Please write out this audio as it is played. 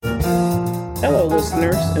Hello,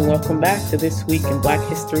 listeners, and welcome back to This Week in Black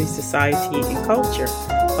History, Society, and Culture,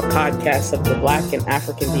 a podcast of the Black and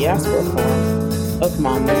African Diaspora Forum of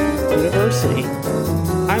Monmouth University.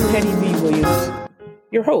 I'm Hetty B. Williams,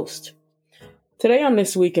 your host. Today on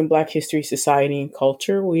This Week in Black History, Society, and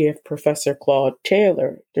Culture, we have Professor Claude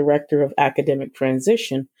Taylor, Director of Academic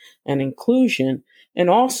Transition and Inclusion,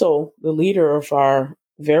 and also the leader of our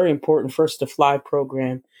very important First to Fly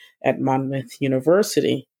program at Monmouth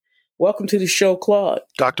University. Welcome to the show, Claude.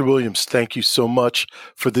 Dr. Williams, thank you so much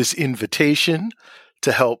for this invitation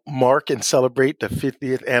to help mark and celebrate the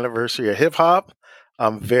 50th anniversary of hip hop.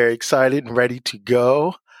 I'm very excited and ready to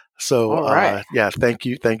go. So, All right. thank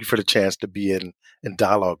you. Thank you for the chance to be in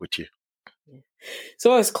dialogue with you.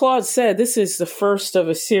 So, as Claude said, this is the first of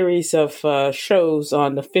a series of shows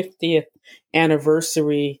on the 50th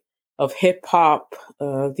anniversary of hip hop.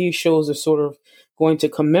 These shows are sort of going to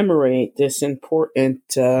commemorate this important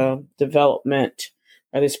development,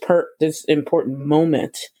 or this important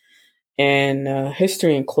moment in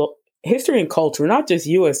history and culture, not just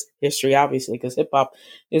U.S. history, obviously, because hip hop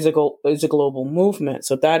is a global movement.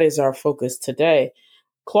 So that is our focus today.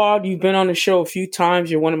 Claude, you've been on the show a few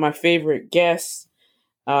times. You're one of my favorite guests,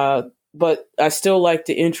 but I still like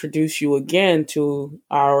to introduce you again to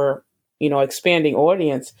our expanding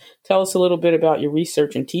audience. Tell us a little bit about your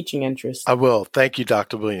research and teaching interests. I will. Thank you,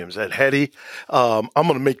 Dr. Williams. And Hetty, I'm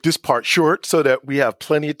going to make this part short so that we have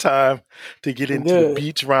plenty of time to get into the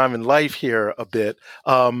beats, rhyme, and life here a bit.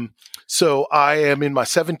 So I am in my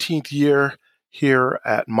 17th year here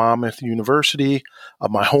at Monmouth University.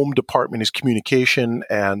 My home department is communication,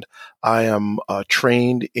 and I am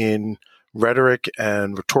trained in rhetoric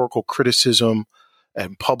and rhetorical criticism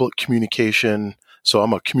and public communication. So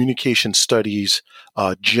I'm a communication studies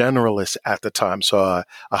generalist at the time. So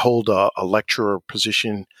I hold a lecturer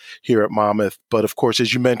position here at Monmouth. But of course,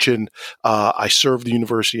 as you mentioned, I serve the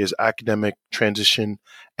university as academic transition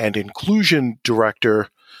and inclusion director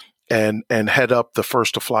and head up the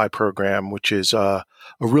First to Fly program, which is a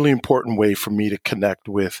really important way for me to connect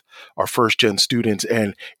with our first gen students.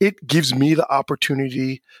 And it gives me the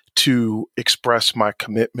opportunity to express my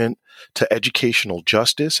commitment to educational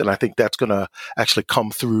justice. And I think that's going to actually come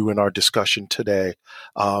through in our discussion today.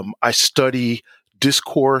 I study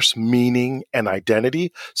discourse, meaning, and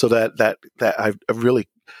identity, so that I've really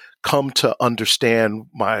come to understand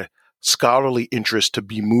my scholarly interest to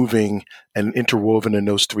be moving and interwoven in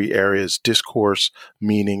those three areas: discourse,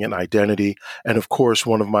 meaning, and identity. And of course,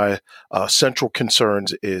 one of my central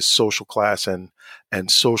concerns is social class and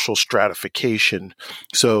social stratification.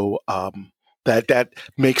 So that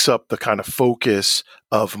makes up the kind of focus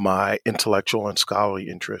of my intellectual and scholarly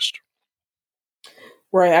interest.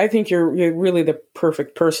 Right. I think you're really the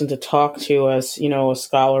perfect person to talk to as, a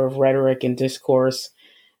scholar of rhetoric and discourse.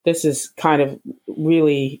 This is kind of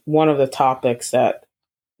really one of the topics that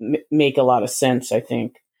make a lot of sense, I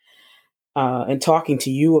think, and talking to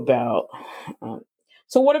you about.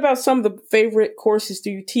 So what about some of the favorite courses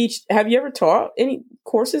do you teach? Have you ever taught any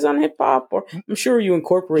courses on hip hop? Or I'm sure you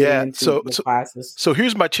incorporate it into the classes. So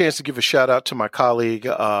here's my chance to give a shout out to my colleague,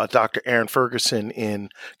 Dr. Aaron Ferguson in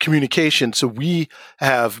communication. So we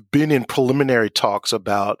have been in preliminary talks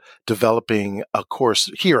about developing a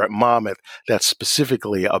course here at Monmouth that's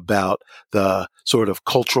specifically about the sort of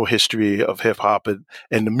cultural history of hip hop and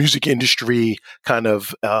the music industry kind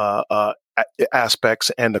of aspects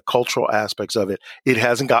and the cultural aspects of it. It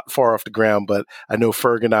hasn't got far off the ground, but I know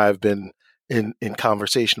Ferg and I have been in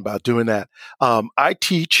conversation about doing that. I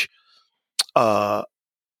teach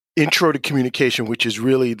Intro to Communication, which is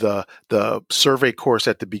really the survey course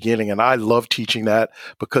at the beginning, and I love teaching that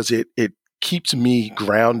because it keeps me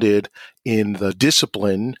grounded in the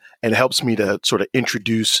discipline and helps me to sort of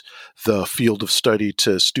introduce the field of study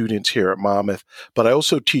to students here at Monmouth. But I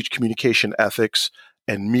also teach communication ethics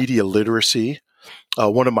and media literacy.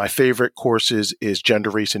 One of my favorite courses is Gender,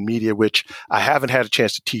 Race, and Media, which I haven't had a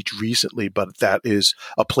chance to teach recently, but that is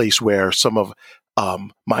a place where some of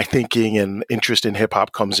my thinking and interest in hip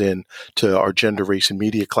hop comes in to our Gender, Race, and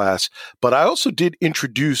Media class. But I also did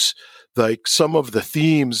introduce some of the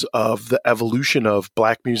themes of the evolution of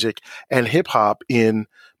Black music and hip hop in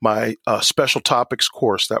my special topics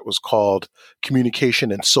course that was called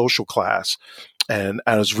Communication and Social Class. And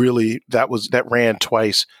I was that ran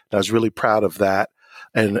twice. And I was really proud of that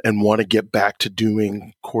and want to get back to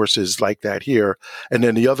doing courses like that here. And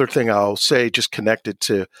then the other thing I'll say, just connected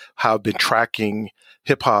to how I've been tracking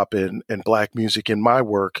hip hop and Black music in my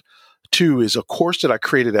work too, is a course that I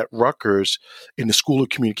created at Rutgers in the School of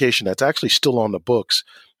Communication that's actually still on the books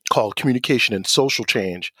called Communication and Social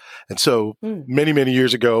Change. And so Mm. many, many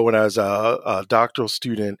years ago, when I was a doctoral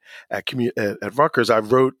student at Rutgers, I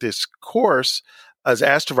wrote this course. I was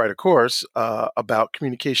asked to write a course about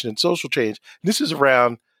communication and social change. This is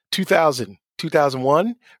around 2000,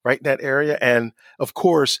 2001, right in that area. And of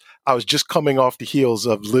course, I was just coming off the heels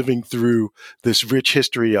of living through this rich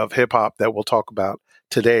history of hip hop that we'll talk about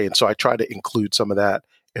today. And so I try to include some of that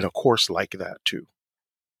in a course like that too.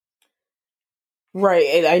 Right.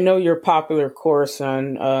 And I know your popular course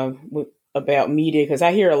on about media, because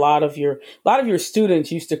I hear a lot of your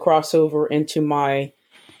students used to cross over into my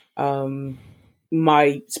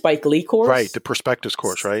my Spike Lee course. Right, the Perspectives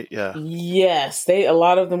course, right? Yeah. Yes, a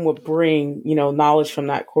lot of them would bring, knowledge from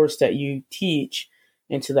that course that you teach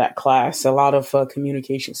into that class. A lot of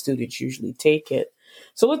communication students usually take it.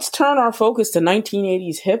 So let's turn our focus to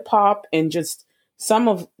 1980s hip hop and just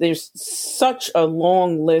there's such a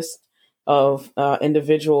long list of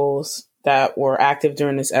individuals that were active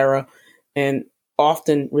during this era and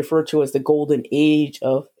often referred to as the golden age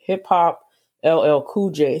of hip hop. LL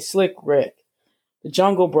Cool J, Slick Rick, the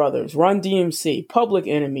Jungle Brothers, Run DMC, Public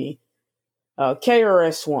Enemy,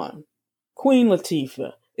 KRS-One, Queen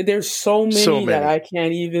Latifah. There's so many that I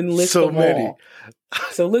can't even list them all.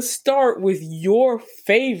 So let's start with your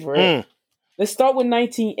favorite. Let's start with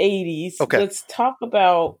 1980s. Okay. Let's talk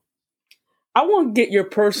about, I want to get your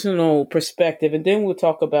personal perspective, and then we'll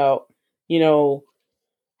talk about,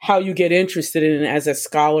 how you get interested in it as a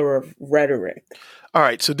scholar of rhetoric. All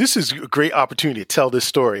right, so this is a great opportunity to tell this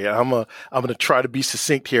story. I'm going to try to be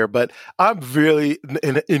succinct here, but I'm really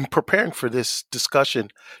in preparing for this discussion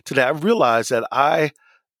today. I realized that I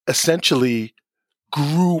essentially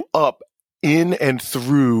grew up in and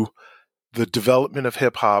through the development of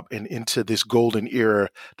hip hop and into this golden era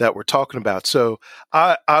that we're talking about. So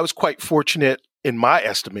I was quite fortunate, in my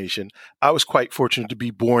estimation. I was quite fortunate to be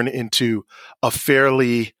born into a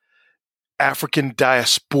fairly African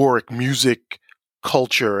diasporic music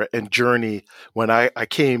culture and journey when I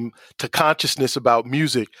came to consciousness about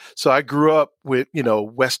music. So I grew up with,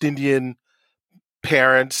 West Indian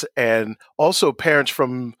parents and also parents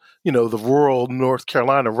from, the rural North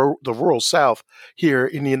Carolina, the rural South here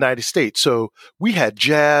in the United States. So we had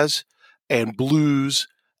jazz and blues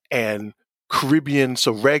and Caribbean,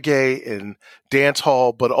 so reggae and dance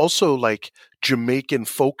hall, but also like Jamaican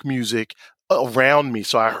folk music around me.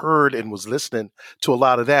 So I heard and was listening to a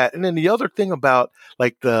lot of that. And then the other thing about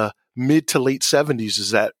like the mid to late 70s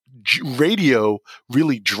is that radio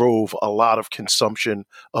really drove a lot of consumption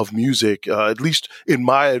of music, at least in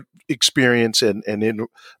my experience and in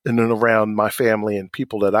and around my family and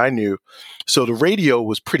people that I knew. So the radio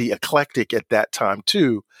was pretty eclectic at that time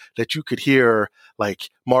too, that you could hear like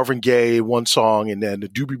Marvin Gaye one song and then the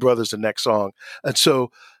Doobie Brothers the next song. And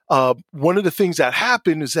so one of the things that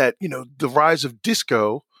happened is that, the rise of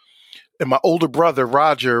disco, and my older brother,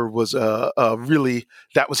 Roger, was really,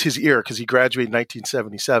 that was his era because he graduated in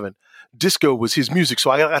 1977. Disco was his music.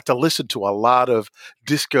 So I got to listen to a lot of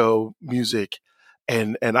disco music.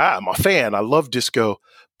 And I'm a fan. I love disco.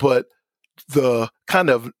 But the kind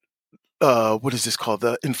of, what is this called?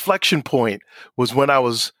 The inflection point was when I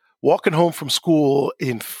was walking home from school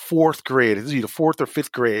in fourth grade. It was either fourth or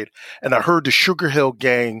fifth grade. And I heard the Sugar Hill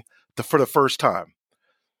Gang for the first time.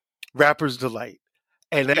 Rapper's Delight.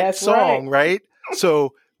 And that song, right?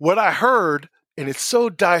 So what I heard, and it's so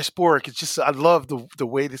diasporic, it's just, I love the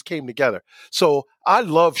way this came together. So I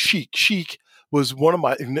love Chic. Chic was one of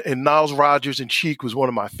my, and Niles Rodgers and Chic was one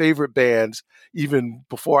of my favorite bands, even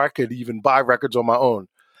before I could even buy records on my own.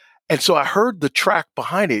 And so I heard the track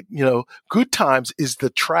behind it, Good Times is the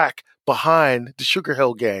track behind the Sugar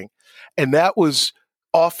Hill Gang. And that was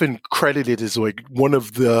often credited as like one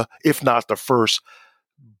of the, if not the first,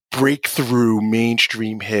 breakthrough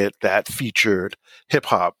mainstream hit that featured hip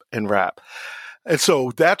hop and rap. And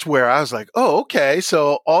so that's where I was like, oh, okay.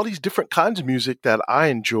 So all these different kinds of music that I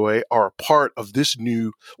enjoy are a part of this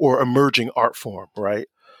new or emerging art form, right?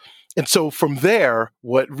 And so from there,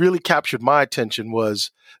 what really captured my attention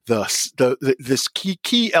was this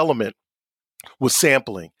key element was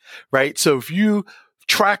sampling, right? So if you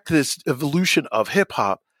track this evolution of hip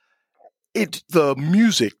hop, the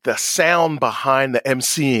music, the sound behind the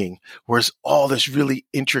emceeing was all this really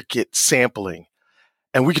intricate sampling.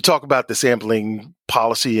 And we could talk about the sampling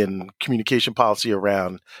policy and communication policy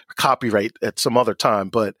around copyright at some other time,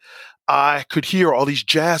 but I could hear all these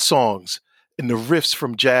jazz songs and the riffs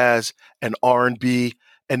from jazz and R&B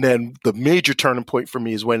And then the major turning point for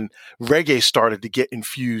me is when reggae started to get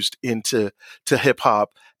infused into hip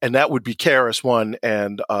hop, and that would be KRS-One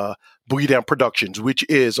and Boogie Down Productions, which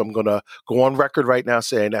is, I'm going to go on record right now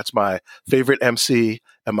saying that's my favorite MC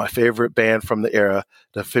and my favorite band from the era,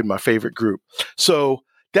 my favorite group. So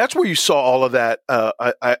that's where you saw all of that.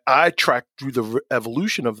 I tracked through the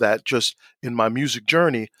evolution of that just in my music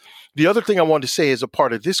journey. The other thing I wanted to say as a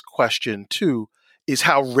part of this question too is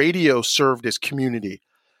how radio served as community,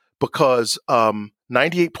 because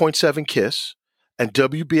 98.7 KISS and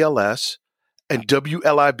WBLS and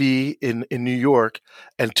WLIB in New York,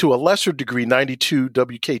 and to a lesser degree 92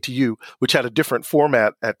 WKTU, which had a different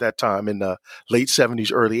format at that time in the late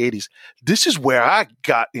 70s, early 80s. This is where I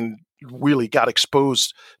really got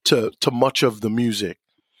exposed to much of the music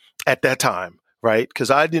at that time, right? Because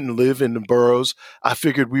I didn't live in the boroughs. I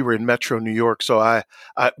figured we were in Metro New York, so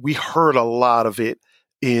we heard a lot of it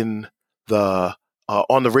in the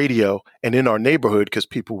on the radio and in our neighborhood because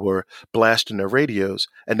people were blasting their radios,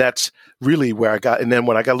 and that's really where I got. And then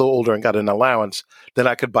when I got a little older and got an allowance, then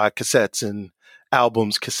I could buy cassettes and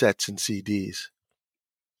albums, cassettes and CDs.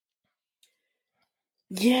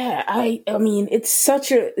 Yeah, I mean, it's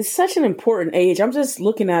such an important age. I'm just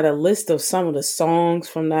looking at a list of some of the songs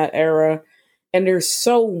from that era, and there's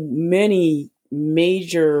so many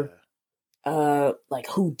major, like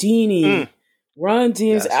Houdini, Run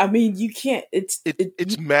DMC. Yes. I mean, you can't. It's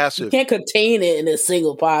massive. You can't contain it in a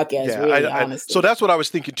single podcast. Yeah, really, honestly. So that's what I was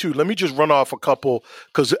thinking too. Let me just run off a couple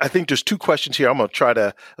because I think there's two questions here. I'm going to try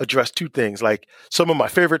to address two things, like some of my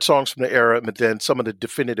favorite songs from the era, and then some of the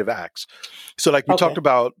definitive acts. So, like we talked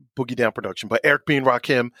about Boogie Down Production by Eric B. and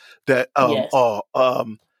Rakim. That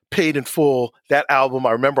Paid in Full. That album,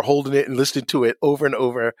 I remember holding it and listening to it over and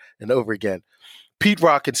over and over again. Pete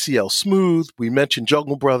Rock and CL Smooth. We mentioned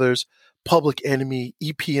Jungle Brothers. Public Enemy,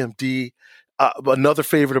 EPMD, another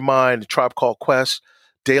favorite of mine, Tribe Called Quest,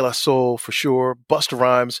 De La Soul for sure, Busta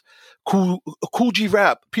Rhymes, Cool G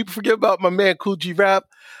Rap. People forget about my man Cool G Rap,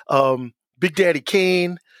 Big Daddy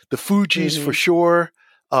Kane, the Fugees for sure,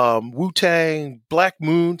 Wu-Tang, Black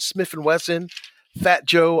Moon, Smith and Wesson, Fat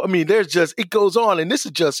Joe. I mean, it goes on, and this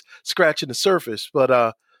is just scratching the surface. But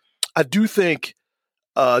I do think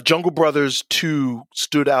Jungle Brothers 2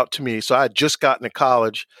 stood out to me. So I had just gotten to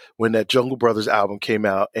college when that Jungle Brothers album came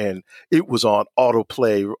out, and it was on auto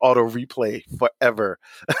replay forever.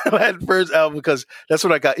 That first album, because that's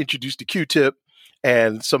when I got introduced to Q-Tip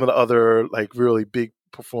and some of the other like really big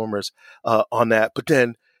performers on that. But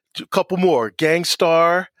then a couple more, Gang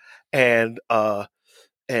Starr and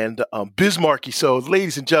Biz Markie. So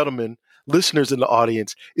ladies and gentlemen, listeners in the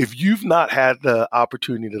audience, if you've not had the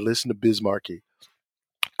opportunity to listen to Biz Markie,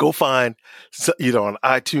 go find, on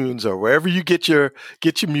iTunes or wherever you get your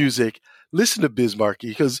music. Listen to Biz Markie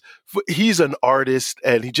because he's an artist,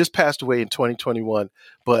 and he just passed away in 2021.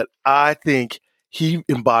 But I think he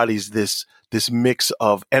embodies this mix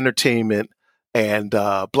of entertainment and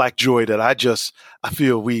Black joy that I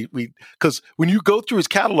feel we because when you go through his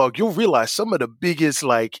catalog, you'll realize some of the biggest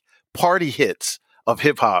like party hits of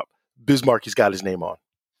hip hop, Biz Markie's got his name on.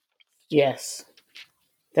 Yes.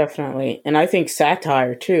 Definitely. And I think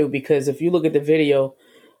satire too, because if you look at the video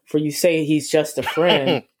for You Say He's Just a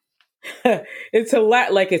Friend, it's a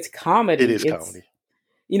lot like it's comedy. It is comedy.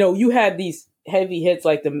 You had these heavy hits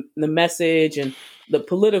like the Message and the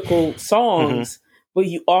political songs, but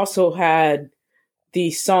you also had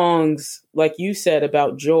these songs, like you said,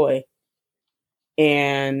 about joy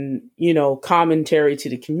and, commentary to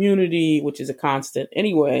the community, which is a constant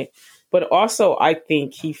anyway. But also I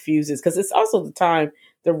think he fuses, because it's also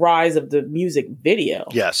the rise of the music video.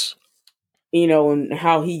 Yes. And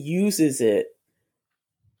how he uses it.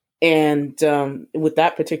 And with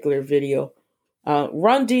that particular video,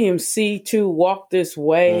 Run DMC too, Walk This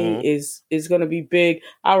Way is going to be big.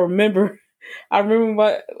 I remember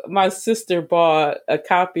my sister bought a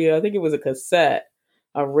copy, I think it was a cassette,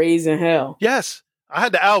 of Raising Hell. Yes. I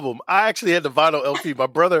had the album. I actually had the vinyl LP. My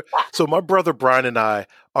brother Brian and I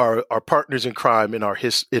are partners in crime in our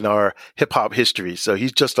hip hop history. So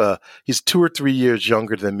he's 2 or 3 years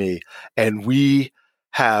younger than me, and he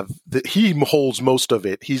holds most of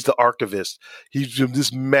it. He's the archivist. He's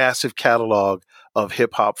this massive catalog of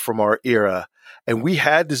hip hop from our era, and we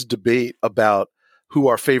had this debate about who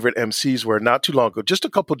our favorite MCs were not too long ago, just a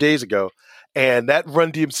couple days ago, and that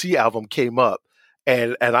Run DMC album came up.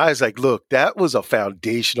 And I was like, look, that was a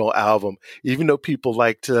foundational album, even though people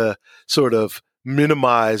like to sort of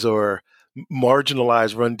minimize or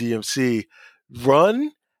marginalize Run DMC.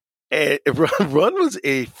 Run was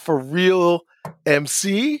a for real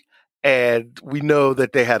MC, and we know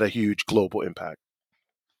that they had a huge global impact.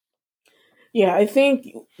 Yeah, I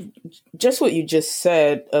think just what you just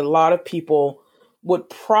said, a lot of people would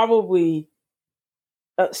probably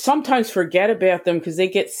sometimes forget about them because they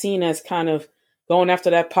get seen as kind of going after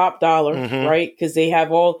that pop dollar, Mm-hmm. right? Because they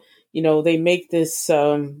have all, they make this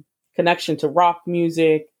connection to rock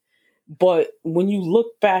music. But when you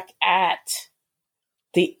look back at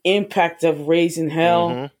the impact of Raising Hell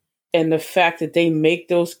Mm-hmm. and the fact that they make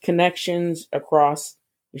those connections across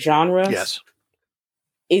genres, Yes.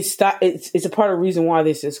 it's a part of the reason why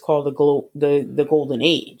this is called the golden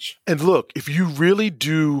age. And look, if you really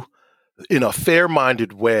do, in a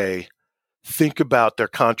fair-minded way, think about their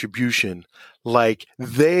contribution, like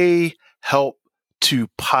they help to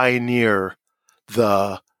pioneer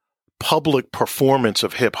the public performance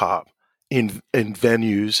of hip hop in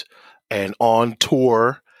venues and on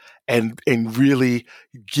tour, and really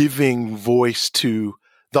giving voice to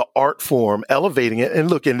the art form, elevating it. And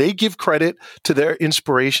look, and they give credit to their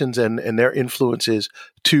inspirations and their influences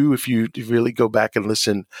too, if you really go back and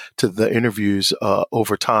listen to the interviews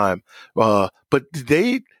over time. But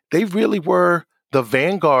they really were the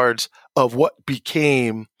vanguards of what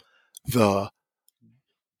became the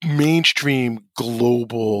mainstream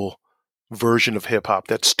global version of hip hop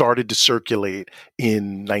that started to circulate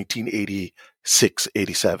in 1986,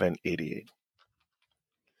 87, 88.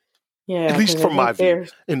 Yeah, At least because I from my think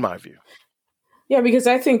view, in my view. yeah, because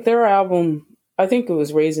I think their album, I think it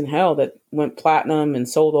was Raising Hell that went platinum and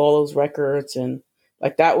sold all those records, and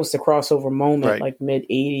like that was the crossover moment, Right. like mid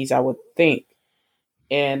 '80s, I would think.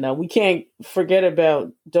 And we can't forget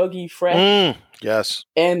about Dougie Fresh Yes.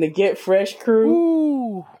 and the Get Fresh crew.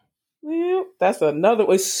 Ooh. Yeah, that's another.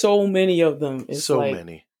 It's so many of them. It's So like,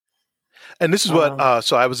 many. And this is what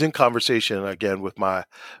so I was in conversation again with my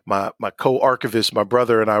co-archivist, my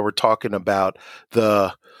brother, and I were talking about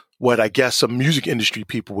the what I guess some music industry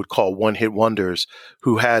people would call one-hit wonders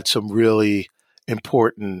who had some really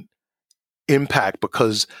important impact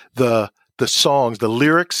because the songs, the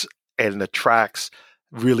lyrics and the tracks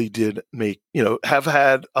really did make, have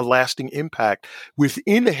had a lasting impact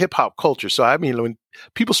within the hip hop culture. So I mean, when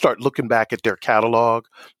people start looking back at their catalog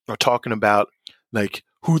or talking about like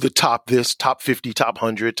who the top 50, top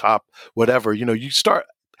 100, top whatever, you start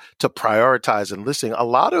to prioritize and listen. A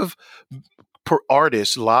lot of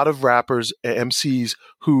artists, a lot of rappers, MCs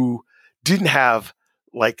who didn't have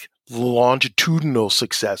like longitudinal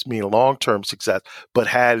success, meaning long-term success, but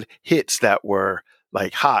had hits that were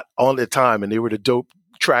like hot all the time and they were the dope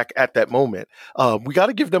track at that moment. We got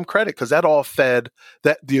to give them credit because that all fed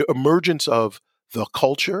that the emergence of the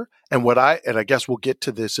culture. And I guess we'll get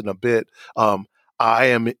to this in a bit. I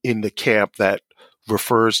am in the camp that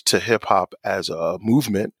refers to hip hop as a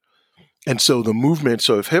movement. And so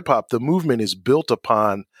if hip hop, the movement is built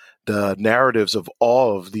upon the narratives of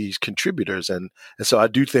all of these contributors. And so I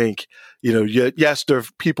do think, yes, there are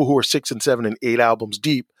people who are 6 and 7 and 8 albums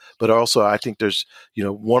deep, but also I think there's,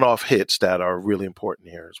 one-off hits that are really important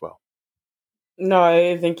here as well. No,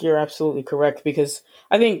 I think you're absolutely correct because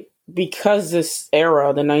I think because this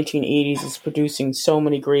era, the 1980s, is producing so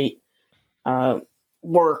many great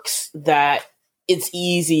works that it's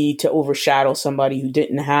easy to overshadow somebody who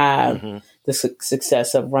didn't have the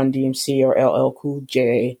success of Run DMC or LL Cool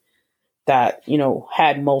J that,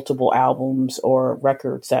 had multiple albums or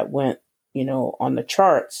records that went, on the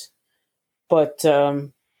charts. But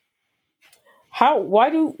how and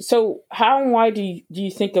why do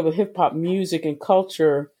you think of a hip hop music and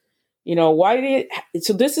culture?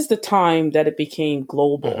 So this is the time that it became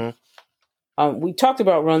global. We talked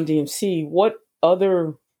about Run DMC. What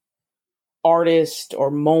other artist or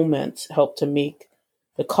moments help to make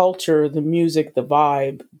the culture, the music, the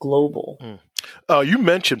vibe global? You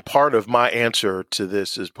mentioned part of my answer to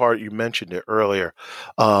this you mentioned it earlier.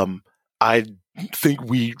 I think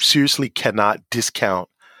we seriously cannot discount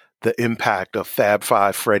the impact of Fab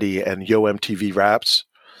Five Freddy and Yo MTV Raps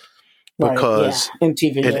because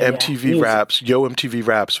MTV Raps, Yo MTV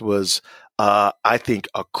Raps was, I think,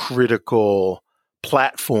 a critical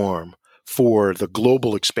platform for the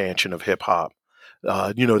global expansion of hip hop.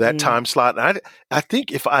 That time slot. And I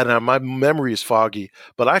think my memory is foggy,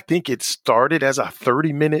 but I think it started as a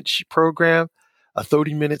 30-minute program, a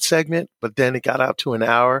 30-minute segment, but then it got out to an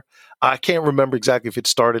hour. I can't remember exactly if it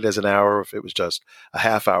started as an hour or if it was just a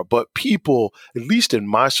half hour, but people, at least in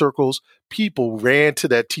my circles, people ran to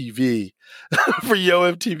that TV for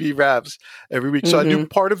Yo MTV Raps every week. So I knew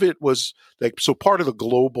part of it was part of the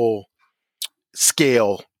global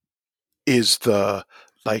scale is the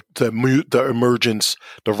emergence,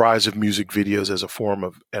 the rise of music videos as a form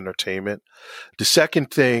of entertainment. The second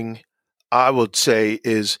thing I would say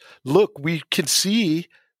is, look, we can see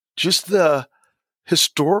just the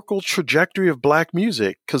historical trajectory of black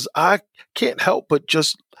music, because I can't help but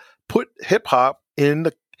just put hip hop in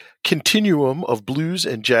the continuum of blues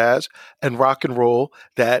and jazz and rock and roll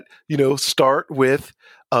that, start with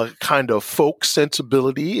a kind of folk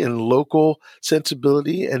sensibility and local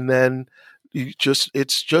sensibility. And then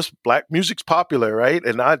it's just black music's popular, right?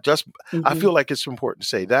 And I feel like it's important to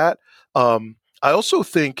say that. I also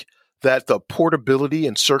think that the portability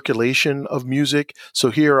and circulation of music. So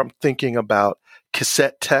here I'm thinking about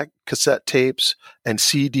cassette tapes and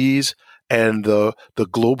CDs, and the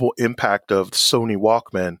global impact of the Sony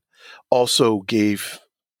Walkman also gave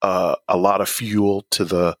a lot of fuel to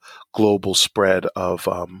the global spread of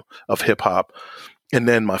hip hop. And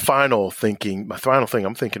then my final thing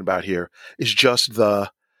I'm thinking about here is just the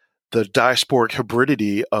diasporic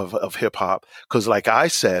hybridity of hip hop. Because like I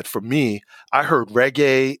said, for me, I heard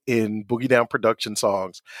reggae in Boogie Down Production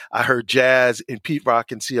songs. I heard jazz in Pete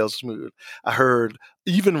Rock and CL Smooth. I heard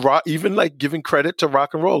even rock, even like giving credit to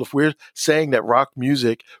rock and roll. If we're saying that rock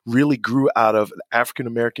music really grew out of an African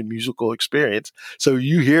American musical experience, so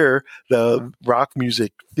you hear the rock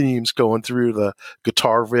music themes going through the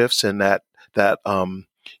guitar riffs and that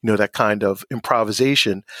kind of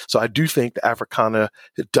improvisation. So I do think the Africana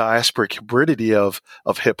diasporic hybridity of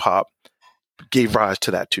hip hop gave rise to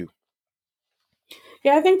that too.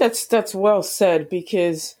 Yeah, I think that's well said,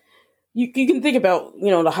 because you can think about,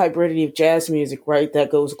 the hybridity of jazz music, right?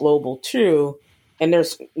 That goes global too. And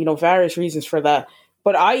there's, various reasons for that.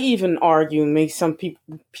 But I even argue, maybe some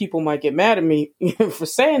people might get mad at me for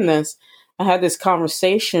saying this. I had this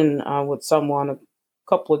conversation with someone a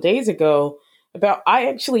couple of days ago about, I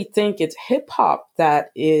actually think it's hip hop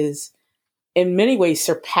that is in many ways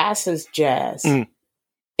surpasses jazz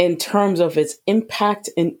in terms of its impact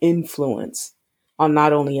and influence on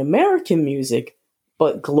not only American music,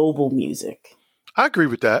 but global music. I agree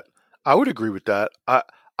with that. I would agree with that.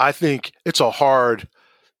 I think it's a hard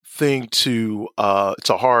thing it's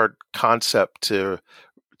a hard concept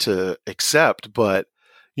to accept, but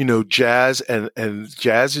jazz and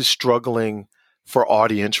jazz is struggling for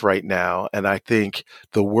audience right now. And I think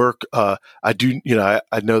the work, I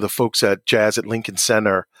know the folks at Jazz at Lincoln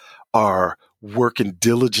Center are working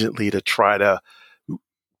diligently to try to,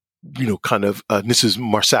 this is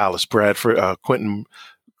Marsalis, Bradford, Quentin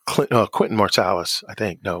Marsalis, I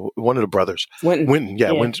think. No, one of the brothers. Wynton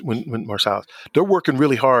Marsalis. They're working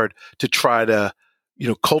really hard to try to,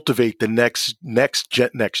 cultivate the next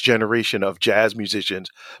generation of jazz musicians.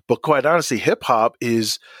 But quite honestly, hip hop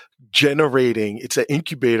is it's an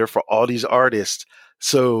incubator for all these artists.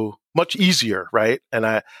 So much easier, right? And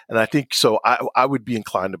I think so. I would be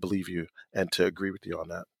inclined to believe you and to agree with you on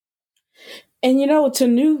that. And it's a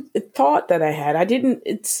new thought that I had.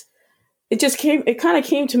 It kind of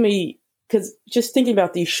came to me because just thinking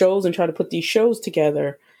about these shows and trying to put these shows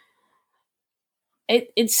together,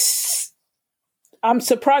 I'm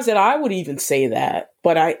surprised that I would even say that,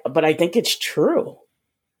 but I think it's true.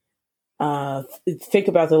 Think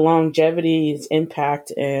about the longevity, its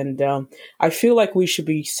impact, and I feel like we should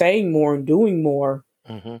be saying more and doing more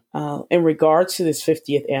in regards to this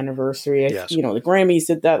 50th anniversary. Yes. The Grammys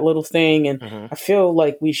did that little thing, and I feel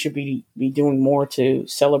like we should be doing more to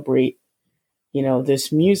celebrate,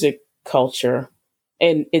 this music culture.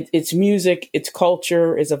 And it's music, it's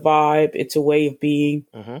culture, it's a vibe, it's a way of being.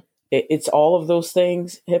 It's all of those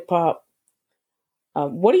things, hip hop.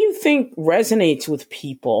 What do you think resonates with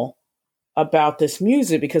people about this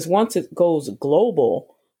music? Because once it goes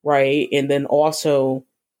global, right, and then also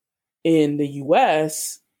in the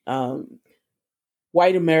U.S.,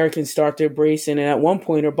 white Americans start to embrace it, and at one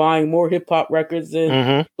point are buying more hip hop records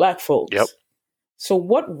than black folks. Yep. So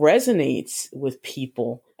what resonates with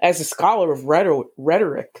people? As a scholar of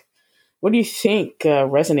rhetoric, what do you think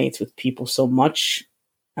resonates with people so much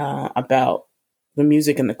about the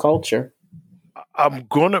music and the culture?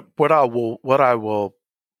 What I will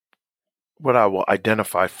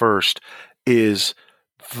identify first is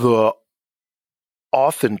the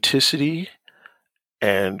authenticity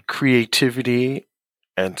and creativity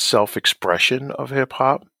and self-expression of hip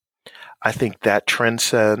hop. I think that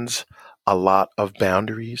transcends a lot of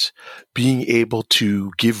boundaries. Being able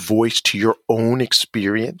to give voice to your own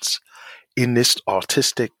experience in this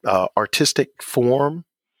artistic form,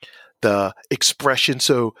 the expression.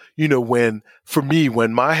 So, when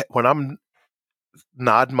I'm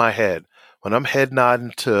nodding my head, when I'm head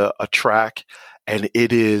nodding to a track, and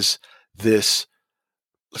it is this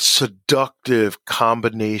seductive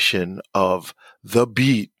combination of the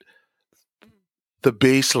beat, the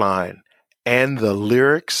bass line, and the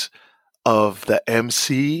lyrics, of the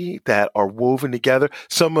MC that are woven together.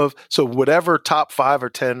 So whatever top 5 or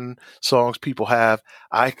 10 songs people have,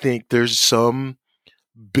 I think there's some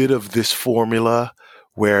bit of this formula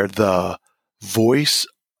where the voice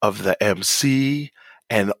of the MC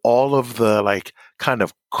and all of the like kind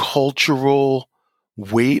of cultural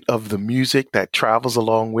weight of the music that travels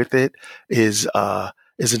along with it is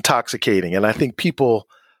intoxicating. And I think people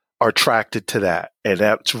are attracted to that, and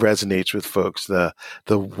that resonates with folks. The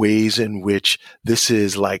ways in which this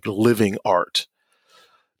is like living art.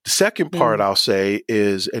 The second part I'll say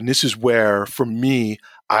is, and this is where for me,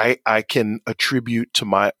 I can attribute to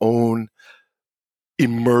my own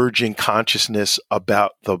emerging consciousness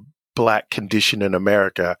about the Black condition in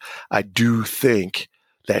America. I do think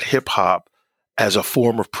that hip hop as a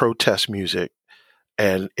form of protest music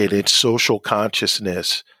and in its social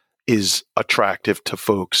consciousness is attractive to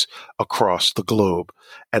folks across the globe.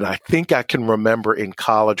 And I think I can remember in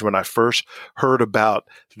college when I first heard about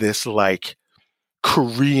this like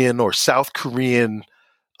Korean or South Korean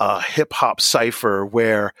hip hop cipher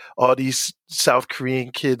where all these South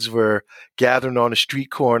Korean kids were gathering on a street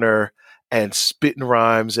corner and spitting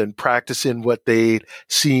rhymes and practicing what they'd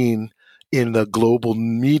seen in the global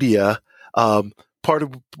media. Part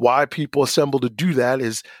of why people assemble to do that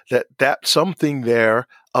is that something there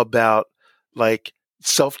about like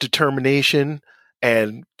self-determination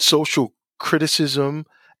and social criticism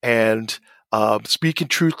and speaking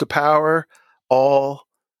truth to power all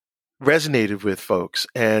resonated with folks.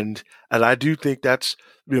 And I do think that's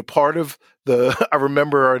part of the, I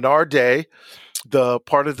remember in our day, the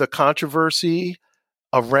part of the controversy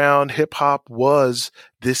around hip hop was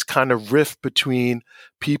this kind of rift between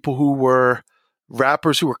people who were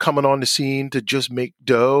rappers who were coming on the scene to just make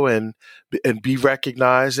dough and be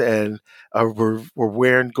recognized and were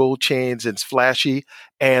wearing gold chains and flashy,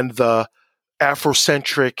 and the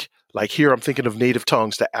Afrocentric, like here I'm thinking of Native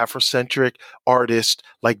Tongues, the Afrocentric artists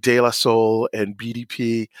like De La Soul and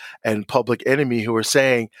BDP and Public Enemy who are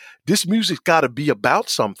saying this music's got to be about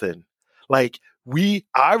something. Like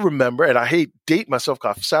I remember, and I hate date myself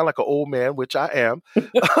because I sound like an old man, which I am,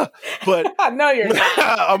 but no, you're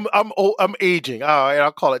not. I'm old, I'm aging.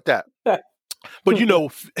 I'll call it that. But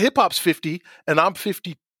hip hop's 50 and I'm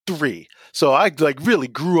 53. So I like really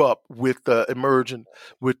grew up with the emergent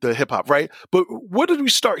with the hip hop, right? But what did we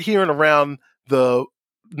start hearing around the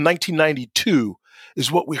 1992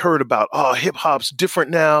 is what we heard about. Oh, hip hop's different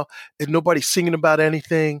now and nobody's singing about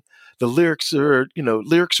anything. The lyrics are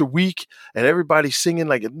weak and everybody's singing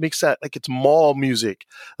like it makes that like it's mall music.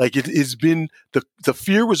 Like it's been the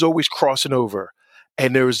fear was always crossing over,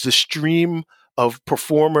 and there was this stream of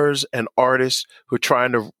performers and artists who are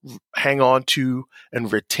trying to hang on to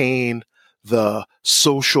and retain the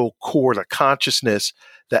social core, the consciousness,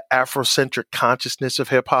 the Afrocentric consciousness of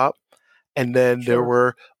hip hop. And then there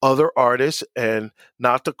were other artists, and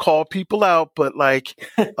not to call people out, but like,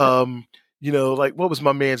 like what was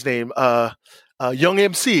my man's name? Young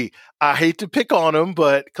MC. I hate to pick on him,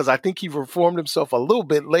 but because I think he reformed himself a little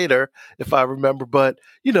bit later, if I remember. But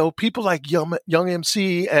people like Young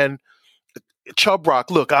MC and Chubb Rock.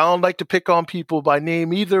 Look, I don't like to pick on people by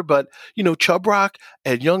name either, but Chubb Rock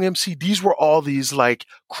and Young MC. These were all these like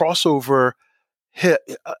crossover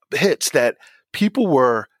hits that people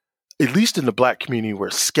were, at least in the Black community, were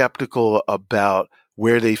skeptical about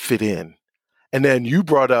where they fit in. And then you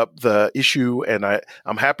brought up the issue, and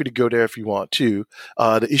I'm happy to go there if you want to,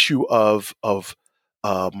 the issue of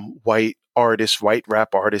white artists, white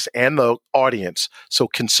rap artists, and the audience. So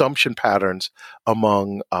consumption patterns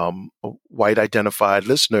among white identified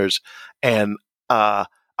listeners. And I'm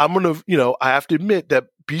going to, I have to admit that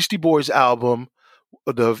Beastie Boys album,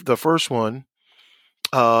 the first one,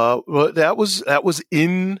 that was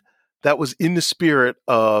in the spirit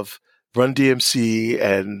of Run DMC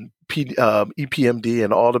and EPMD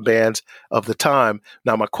and all the bands of the time.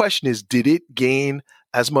 Now, my question is, did it gain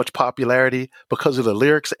as much popularity because of the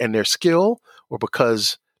lyrics and their skill, or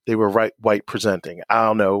because they were white presenting? I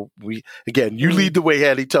don't know. You lead the way,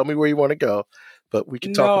 Hattie. Tell me where you want to go, but we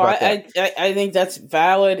can talk about that. I think that's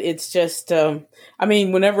valid. It's just,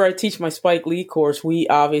 whenever I teach my Spike Lee course, we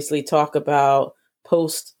obviously talk about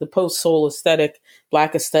the post soul aesthetic,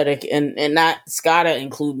 Black aesthetic, and that's gotta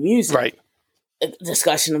include music, right?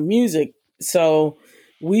 Discussion of music. So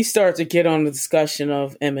we start to get on the discussion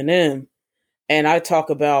of Eminem, and I talk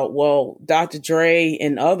about, well, Dr. Dre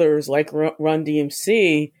and others like Run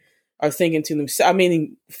DMC are thinking to themselves.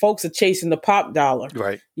 Folks are chasing the pop dollar,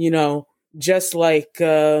 right? Just like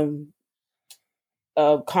Kanye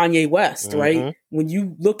West, right? When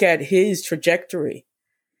you look at his trajectory,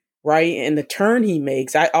 right, and the turn he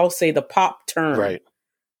makes, I'll say the pop turn, right?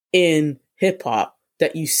 in hip hop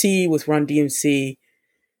that you see with Run DMC,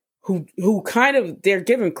 who kind of, they're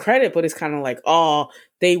given credit, but it's kind of like, oh,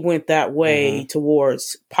 they went that way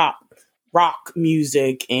towards pop rock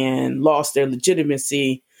music and lost their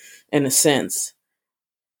legitimacy in a sense.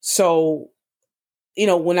 So, you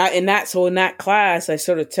know, in that class, I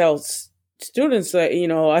sort of tell students that, you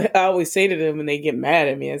know, I always say to them when they get mad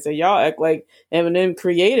at me, I say, y'all act like Eminem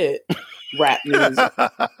created rap music.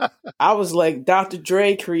 I was like, Dr.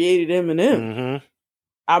 Dre created Eminem.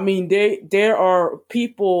 I mean, there are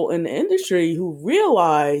people in the industry who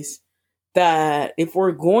realize that if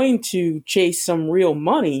we're going to chase some real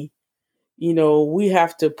money, you know, we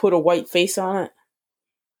have to put a white face on it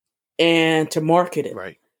and to market it.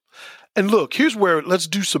 Right. And look, here's where let's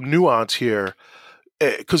do some nuance here,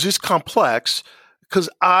 because it's complex. Because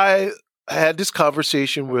I had this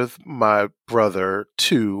conversation with my brother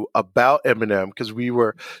too about Eminem, because we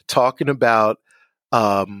were talking about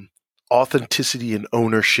authenticity and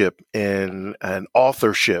ownership and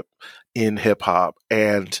authorship in hip hop,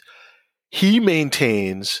 and he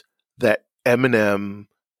maintains that Eminem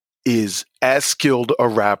is as skilled a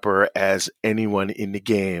rapper as anyone in the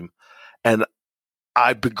game, and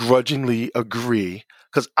I begrudgingly agree,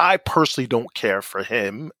 because I personally don't care for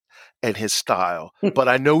him and his style, but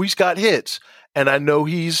I know he's got hits, and I know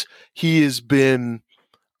he's been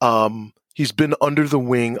under the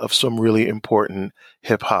wing of some really important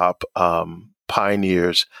hip hop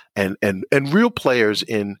pioneers and real players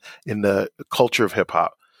in the culture of hip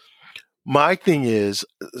hop. My thing is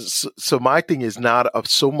not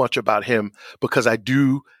so much about him, because I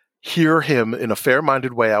do hear him in a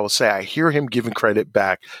fair-minded way. I will say I hear him giving credit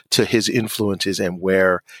back to his influences and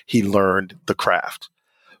where he learned the craft.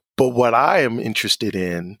 But what I am interested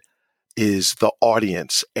in is the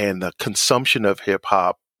audience and the consumption of hip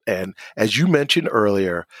hop. And as you mentioned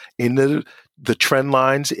earlier, in the trend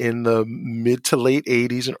lines in the mid to late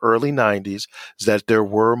 80s and early 90s, is that there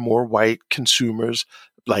were more white consumers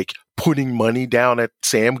like putting money down at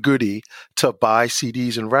Sam Goody to buy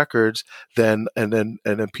CDs and records than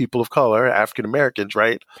people of color, African Americans,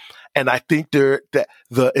 right? And I think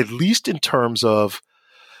at least in terms of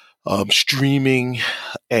streaming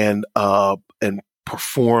and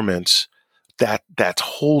performance, that's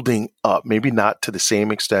holding up. Maybe not to the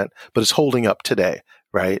same extent, but it's holding up today,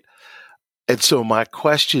 right? And so my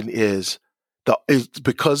question is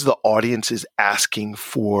because the audience is asking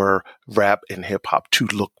for rap and hip hop to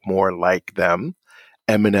look more like them,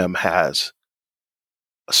 Eminem has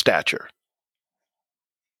a stature.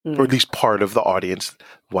 Or at least part of the audience,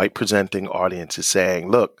 white presenting audience, is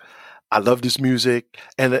saying, look, I love this music.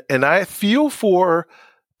 And I feel for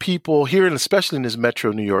people here, and especially in this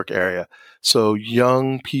metro New York area. So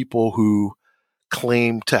young people who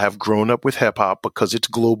claim to have grown up with hip hop because it's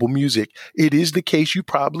global music. It is the case you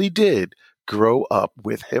probably did grow up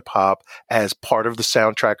with hip hop as part of the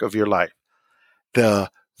soundtrack of your life. The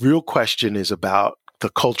real question is about the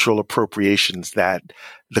cultural appropriation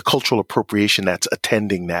that's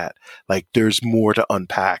attending that. Like, there's more to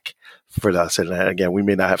unpack for us. And again, we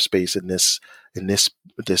may not have space in this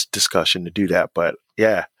discussion to do that, but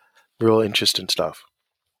yeah, real interesting stuff.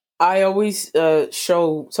 I always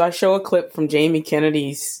show a clip from Jamie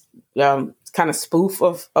Kennedy's kind of spoof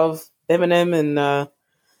of Eminem and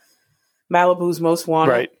Malibu's Most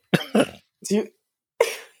Wanted. Right.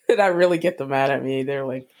 Did I really get them mad at me? They're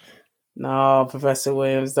like, no, Professor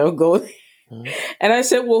Williams, don't go there. Mm-hmm. And I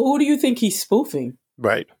said, well, who do you think he's spoofing?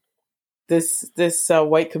 Right. This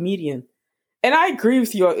white comedian. And I agree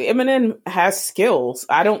with you. Eminem has skills.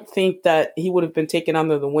 I don't think that he would have been taken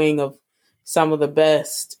under the wing of some of the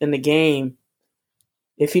best in the game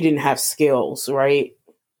if he didn't have skills, right?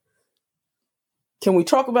 Can we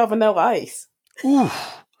talk about Vanilla Ice?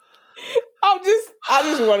 Oof. I'm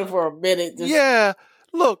just running for a minute. Yeah.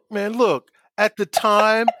 Look, man, at the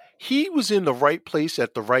time, he was in the right place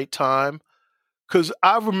at the right time. Because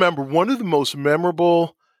I remember one of the most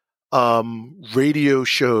memorable radio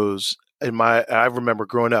shows I remember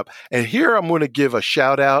growing up. And here I'm going to give a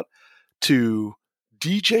shout out to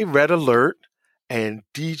DJ Red Alert and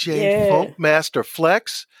DJ Funkmaster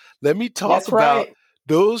Flex. Let me talk about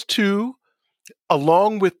those two,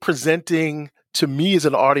 along with presenting to me as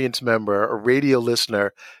an audience member, a radio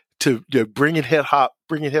listener, to bringing hip hop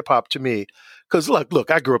to me. Because look,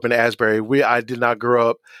 I grew up in Asbury. I did not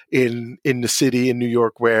grow up in the city in New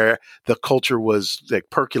York where the culture was like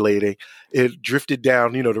percolating. It drifted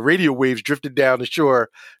down, the radio waves drifted down the shore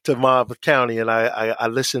to Monmouth County, and I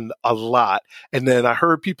listened a lot. And then I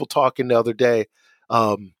heard people talking the other day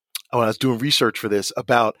when I was doing research for this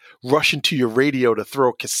about rushing to your radio to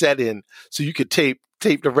throw a cassette in so you could tape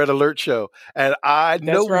tape the Red Alert show, and I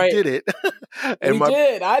know That's right. we did it. And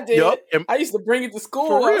I did. Yep, and I used to bring it to school.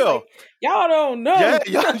 for I was real. like, y'all don't know. Yeah,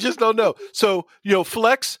 y'all just don't know. So,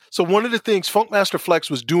 Flex. So one of the things Funkmaster Flex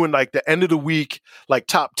was doing, like the end of the week, like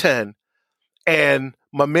top 10, and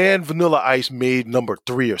my man Vanilla Ice made number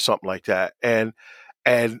 3 or something like that, and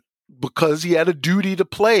because he had a duty to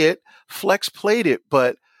play it, Flex played it.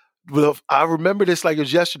 But I remember this like it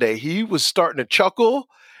was yesterday. He was starting to chuckle,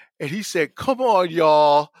 and he said, "Come on,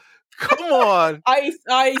 y'all. Come on." Ice,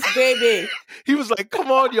 baby. He was like,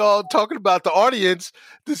 "Come on, y'all," talking about the audience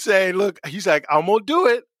to say, look, he's like, "I'm going to do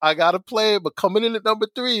it. I got to play it, but coming in at number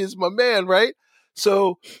 3 is my man, right?"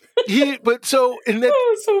 So so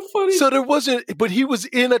funny. So there wasn't, but he was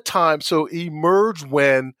in a time. So he emerged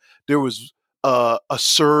when there was a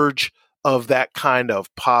surge of that kind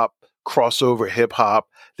of pop crossover hip hop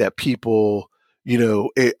that people,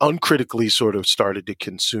 uncritically sort of started to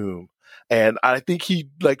consume. And I think he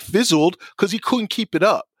like fizzled because he couldn't keep it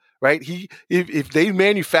up, right? If they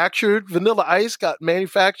manufactured Vanilla Ice, got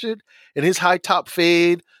manufactured, and his high top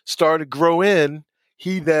fade started to grow in,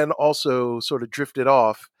 he then also sort of drifted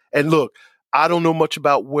off. And look, I don't know much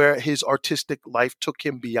about where his artistic life took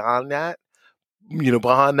him beyond that,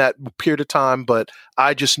 behind that period of time. But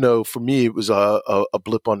I just know for me, it was a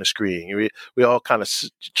blip on the screen. We all kind of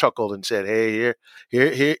chuckled and said, "Hey,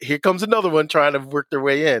 here comes another one trying to work their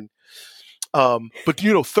way in." But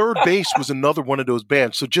Third Base was another one of those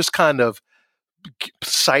bands. So just kind of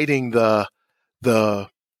citing the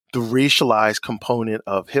racialized component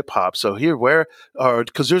of hip hop. So here,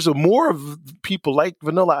 because there's more of people like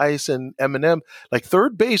Vanilla Ice and Eminem, like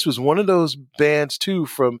Third Base was one of those bands too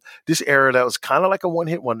from this era that was kind of like a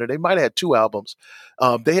one-hit wonder. They might have had 2 albums.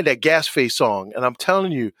 They had that Gas Face song, and I'm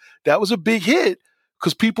telling you, that was a big hit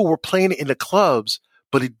because people were playing it in the clubs,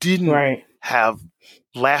 but it didn't have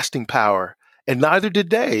lasting power, and neither did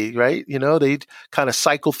they. Right? They'd kind of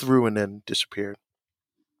cycle through and then disappeared.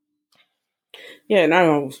 Yeah,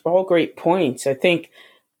 no, all great points. I think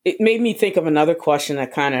it made me think of another question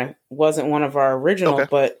that kind of wasn't one of our original,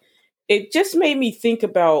 but it just made me think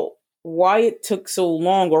about why it took so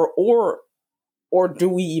long, or do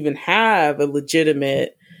we even have a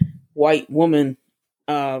legitimate white woman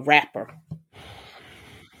rapper?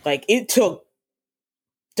 Like, it took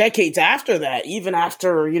decades after that, even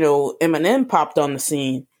after, Eminem popped on the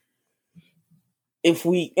scene. Because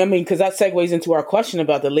that segues into our question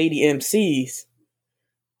about the lady MCs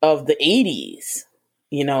of the 80s,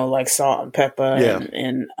 like Salt-N-Pepa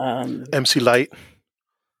and MC Lyte.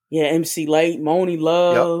 Yeah, MC Lyte, Moni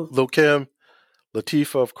Love. Yep. Lil' Kim,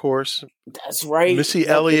 Latifah, of course. That's right. Missy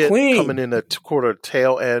Elliott coming in a quarter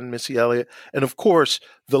tail end, Missy Elliott. And of course,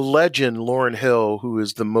 the legend Lauryn Hill, who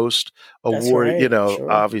is the most awarded,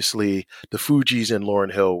 sure. Obviously the Fugees and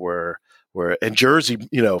Lauryn Hill were and Jersey,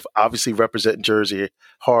 obviously representing Jersey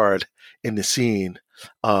hard in the scene.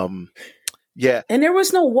 Yeah. And there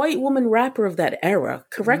was no white woman rapper of that era.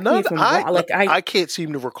 Correct me if I'm wrong. I can't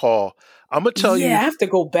seem to recall. I'm gonna tell you. Yeah, I have to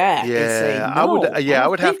go back and say no. I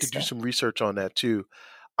would have to do some research on that too.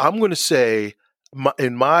 I'm gonna say,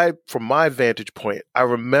 from my vantage point, I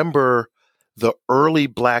remember the early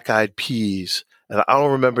Black Eyed Peas, and I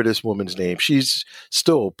don't remember this woman's name. She's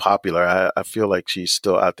still popular. I feel like she's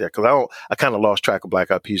still out there because I kind of lost track of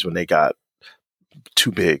Black Eyed Peas when they got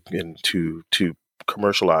too big and too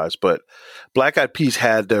commercialized. But Black Eyed Peas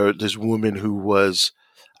had this woman who was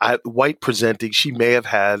white presenting. She may have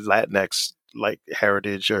had Latinx like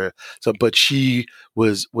heritage or so, but she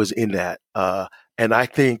was in that. And I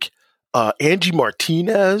think Angie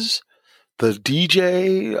Martinez, the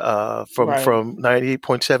DJ from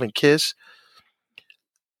 98.7 Kiss,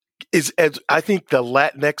 I think the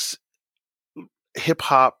Latinx hip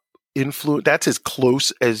hop influence. That's as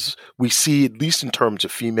close as we see, at least in terms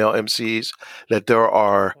of female MCs, that there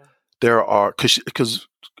are because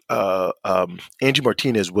Angie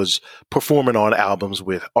Martinez was performing on albums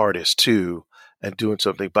with artists too and doing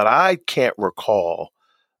something, but I can't recall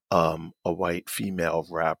a white female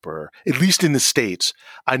rapper, at least in the States.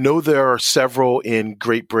 I know there are several in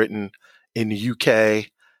Great Britain, in the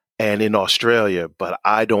UK, and in Australia, but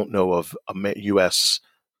I don't know of a US,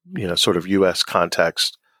 sort of US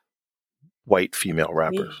context white female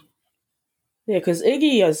rappers. Yeah, because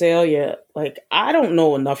Iggy Azalea, like, I don't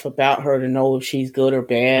know enough about her to know if she's good or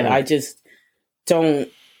bad. I just don't,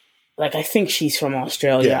 like, I think she's from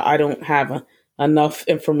Australia. Yeah. I don't have enough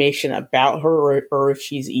information about her or if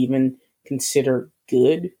she's even considered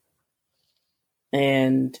good.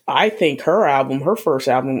 And I think her first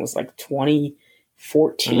album was like 2014.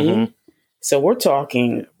 Mm-hmm. So we're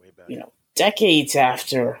talking, decades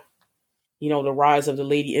after, the rise of the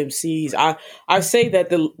lady MCs. I say that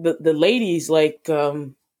the ladies like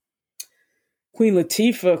Queen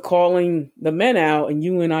Latifah calling the men out and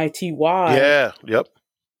UNITY, Yeah. Yep.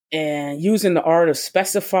 and using the art of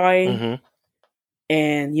specifying, Mm-hmm.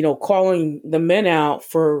 and calling the men out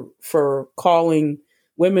for calling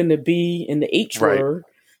women to be in the H Right. word,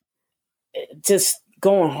 just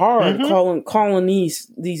going hard, Mm-hmm. calling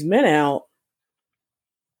these men out.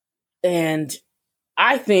 And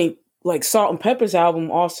I think like Salt and Pepper's album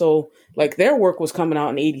also, like their work was coming out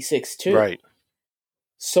in 86 too. Right.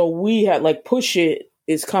 So we had like Push It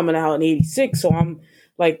is coming out in 86. So I'm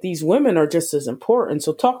like, these women are just as important.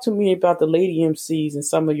 So talk to me about the lady MCs and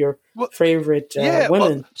some of your favorite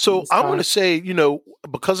women. So I'm going to say,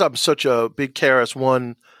 because I'm such a big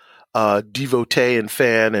KRS-One devotee and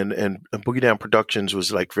fan, and Boogie Down Productions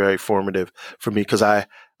was like very formative for me because I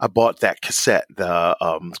bought that cassette, the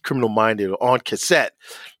Criminal Minded on cassette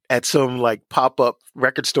at some like pop-up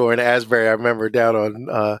record store in Asbury. I remember down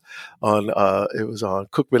on it was on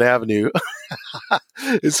Cookman Avenue.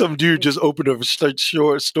 And some dude just opened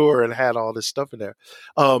a store and had all this stuff in there.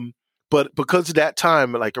 But because of that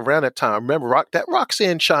time, like around that time, I remember that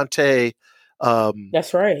Roxanne Shante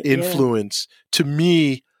that's right, influence to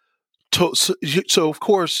me. So of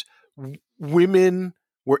course, women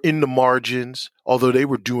were in the margins, although they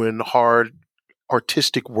were doing hard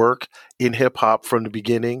artistic work in hip hop from the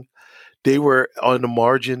beginning. They were on the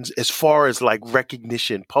margins as far as like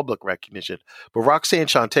recognition, public recognition. But Roxanne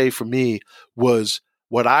Shante for me was,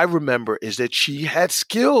 what I remember is that she had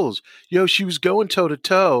skills. She was going toe to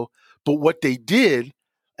toe. But what they did,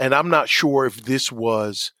 and I'm not sure if this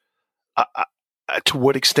was, to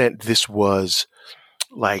what extent this was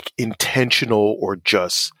like intentional or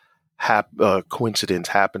just coincidence,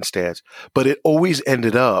 happenstance, but it always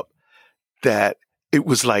ended up that it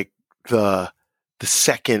was like the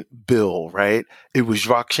second bill, right? It was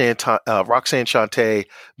Roxanne Shante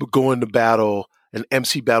going to battle, an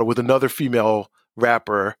MC battle with another female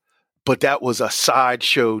rapper, but that was a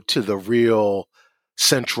sideshow to the real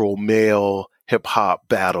central male hip hop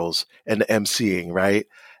battles and the MCing, right?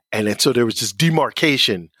 And then so there was this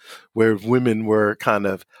demarcation where women were kind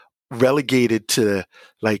of relegated to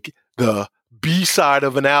like the B side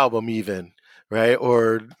of an album even, right?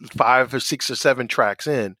 Or 5 or 6 or 7 tracks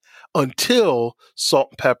in, until Salt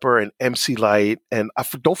and Pepper and MC Lyte, and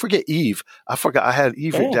don't forget Eve. I forgot I had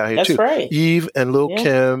Eve down here too. Right. Eve and Lil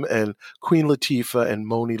Kim and Queen Latifah and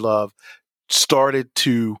Monie Love started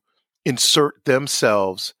to insert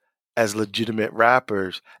themselves as legitimate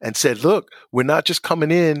rappers and said, look, we're not just coming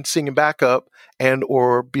in singing backup and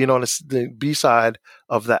or being on the B side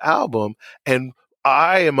of the album. And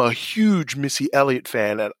I am a huge Missy Elliott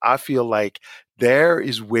fan, and I feel like there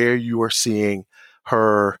is where you are seeing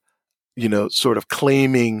her, sort of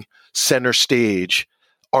claiming center stage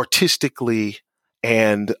artistically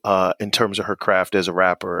and in terms of her craft as a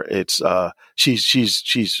rapper. It's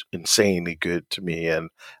she's insanely good to me, and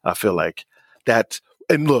I feel like that.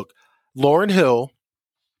 And look, Lauryn Hill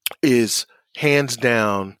is hands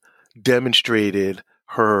down demonstrated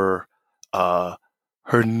her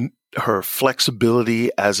her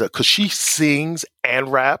flexibility because she sings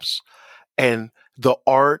and raps, and the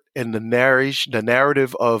art and the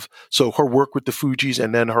narrative of her work with the Fugees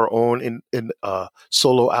and then her own in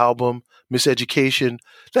solo album Miseducation,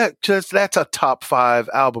 that's a top 5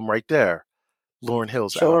 album right there. Lauryn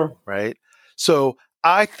Hill's album, right? So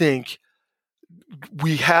I think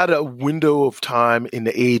we had a window of time in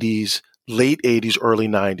the 80s, late 80s, early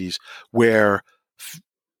 90s, where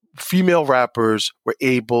female rappers were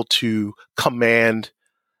able to command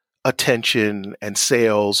attention and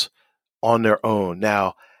sales on their own.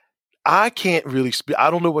 Now, I can't really speak.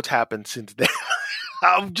 I don't know what's happened since then.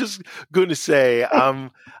 I'm just going to say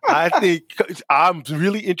I think I'm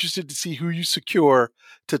really interested to see who you secure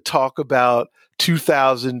to talk about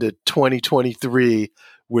 2000 to 2023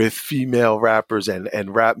 with female rappers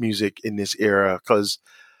and rap music in this era, because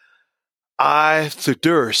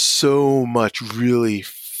there is so much really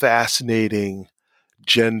fascinating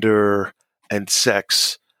gender and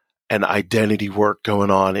sex and identity work going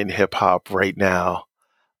on in hip hop right now.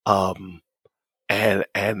 And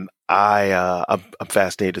I'm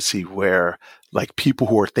fascinated to see where like people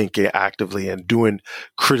who are thinking actively and doing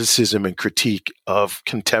criticism and critique of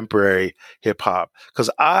contemporary hip hop, because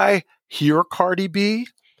I hear Cardi B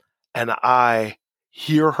and I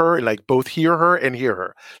hear her, and like both hear her and hear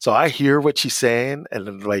her. So I hear what she's saying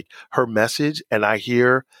and like her message, and I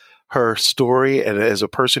hear her story. And as a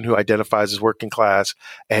person who identifies as working class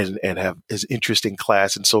and is interest in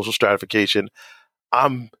class and social stratification,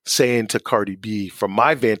 I'm saying to Cardi B, from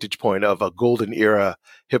my vantage point of a golden era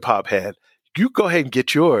hip hop head, you go ahead and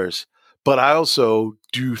get yours. But I also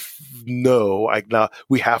do know now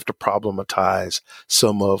we have to problematize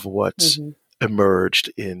some of what's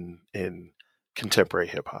emerged in contemporary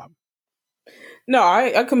hip hop. No,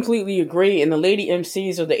 I completely agree. And the lady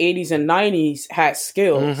MCs of the 80s and 90s had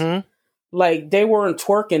skills. Like, they weren't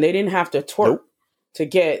twerking. They didn't have to twerk to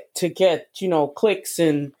get clicks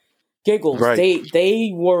and giggles. Right.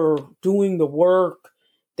 They were doing the work.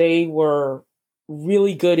 They were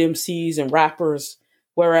really good MCs and rappers.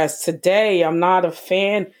 Whereas today, I'm not a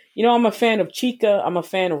fan. I'm a fan of Chica. I'm a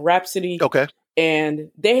fan of Rhapsody. Okay.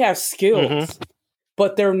 And they have skills,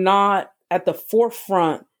 but they're not at the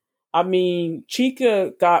forefront. I mean,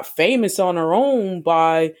 Chica got famous on her own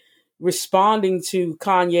by responding to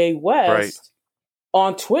Kanye West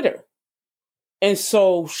on Twitter. And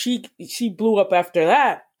so she blew up after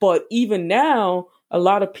that. But even now, a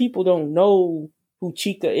lot of people don't know who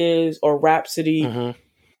Chica is or Rhapsody.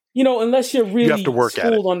 Unless you're really have to work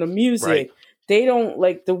schooled on the music. Right. They don't,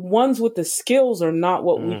 like, the ones with the skills are not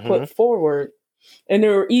what we put forward. And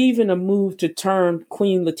there are even a move to turn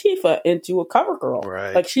Queen Latifah into a cover girl.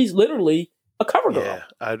 Right. Like, she's literally a cover girl.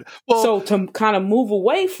 Yeah. So to kind of move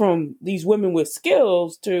away from these women with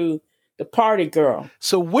skills to the party girl.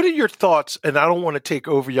 So what are your thoughts? And I don't want to take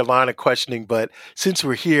over your line of questioning, but since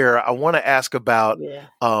we're here, I want to ask about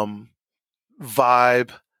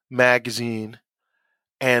Vibe magazine.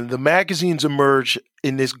 And the magazines emerge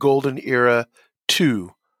in this golden era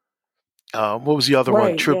too. What was the other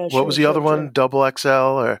one? What was the other one? Double XL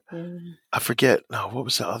or I forget. No, what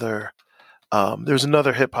was the other? There's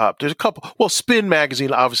another hip hop. There's a couple. Well, Spin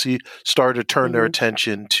magazine obviously started to turn their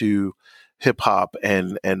attention to hip hop,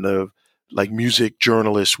 and the music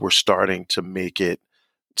journalists were starting to make it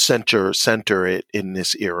center it in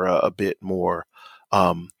this era a bit more.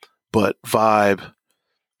 But Vibe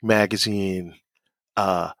magazine.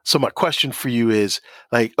 So my question for you is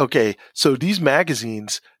okay, so these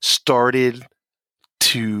magazines started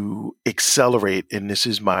to accelerate, and this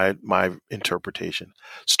is my interpretation.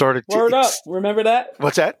 Started Word Up. Remember that?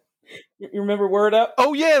 What's that? You remember Word Up?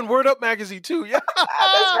 Oh yeah, and Word Up magazine too. Yeah,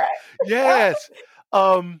 that's right. Yes.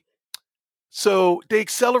 So they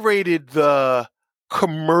accelerated the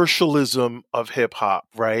commercialism of hip hop,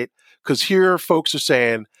 right? Because here folks are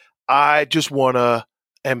saying, I just want to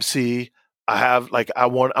MC. I'm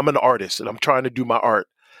an artist and I'm trying to do my art.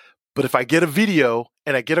 But if I get a video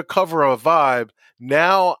and I get a cover of a Vibe,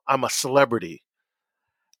 now I'm a celebrity.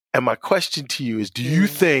 And my question to you is, do you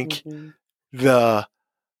think the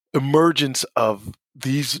emergence of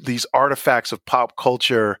these artifacts of pop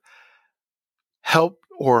culture help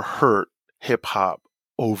or hurt hip hop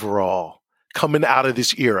overall coming out of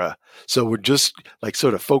this era? So we're just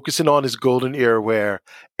sort of focusing on this golden era where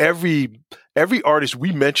every artist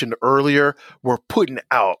we mentioned earlier were putting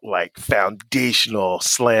out foundational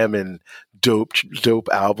slamming dope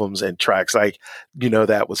albums and tracks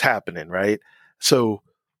that was happening, right? So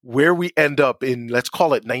where we end up in, let's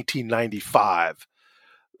call it 1995,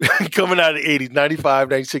 coming out of the 80s, 95,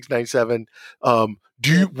 96, 97,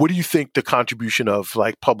 what do you think the contribution of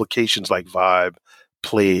publications like Vibe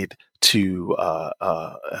played to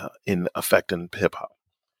in affecting hip hop?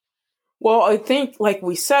 Well, I think, like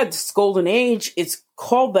we said, this golden age, it's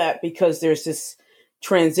called that because there's this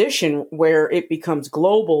transition where it becomes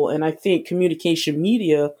global. And I think communication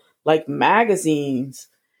media, like magazines,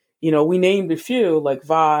 we named a few, like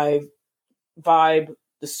Vibe,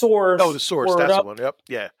 The Source. Oh, The Source, that's the one. Yep.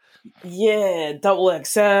 Yeah. Yeah, Double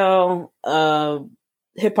XL,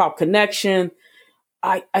 Hip Hop Connection.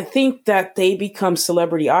 I think that they become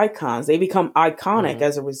celebrity icons. They become iconic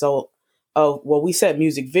as a result of, we said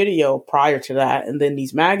music video prior to that, and then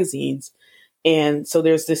these magazines. And so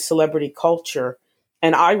there's this celebrity culture.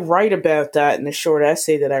 And I write about that in a short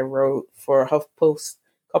essay that I wrote for HuffPost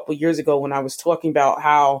a couple of years ago when I was talking about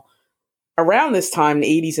how around this time, the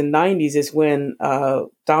 80s and 90s, is when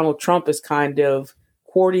Donald Trump is kind of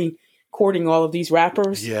courting all of these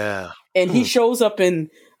rappers. Yeah. And he shows up in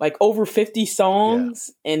over 50 songs,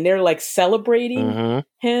 and they're celebrating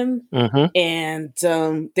him, and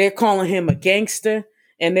they're calling him a gangster,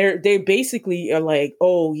 and they basically are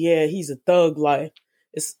oh yeah, he's a thug,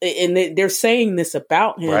 and they're saying this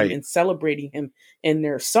about him and celebrating him in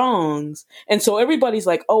their songs. And so everybody's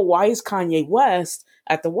oh, why is Kanye West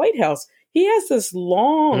at the White House? He has this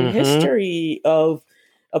long history of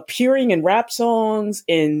appearing in rap songs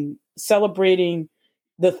and celebrating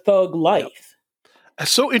the thug life. Yep.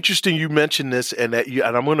 It's so interesting you mentioned this, and and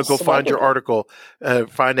I'm going to go find your article,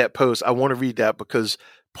 find that post. I want to read that because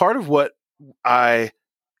part of what I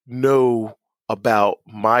know about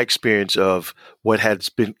my experience of what has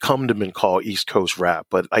been called East Coast rap,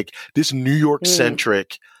 but like this New York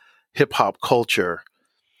centric hip hop culture.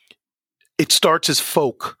 It starts as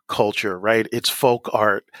folk culture, right? It's folk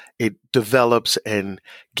art. It develops and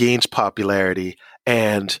gains popularity,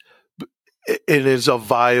 and it is a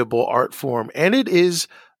viable art form. And it is,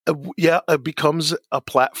 it becomes a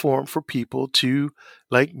platform for people to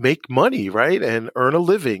like make money, right? And earn a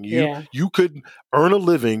living. You could earn a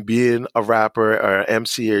living being a rapper or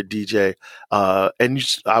MC or DJ, and you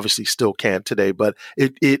obviously still can today. But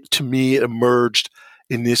it to me emerged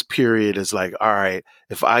in this period as like, all right,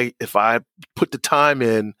 if I put the time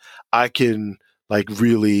in, I can like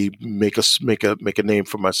really make a name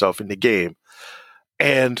for myself in the game.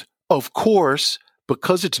 And of course,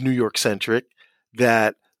 because it's New York centric,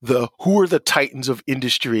 that who are the titans of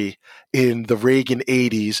industry in the Reagan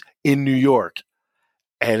 80s in New York?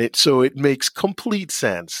 And so it makes complete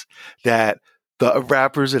sense that the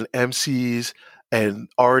rappers and MCs and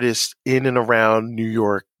artists in and around New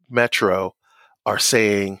York Metro are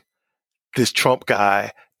saying this Trump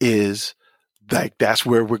guy is like, that's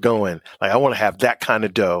where we're going. Like, I want to have that kind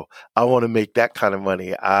of dough. I want to make that kind of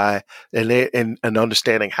money. And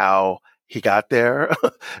understanding how he got there,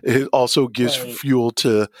 it also gives fuel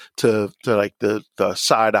to like the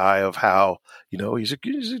side eye of how, you know, he's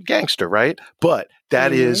a gangster, right? But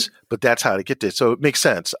that's how to get there. So it makes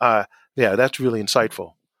sense. Yeah, that's really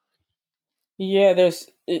insightful. Yeah,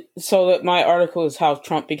 so that my article is how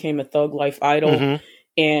Trump became a thug life idol. Mm-hmm.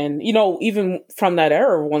 And, you know, even from that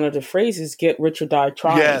era, one of the phrases, get rich or die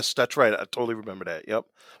trying. Yes, that's right. I totally remember that. Yep.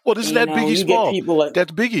 Well, isn't that Biggie Small?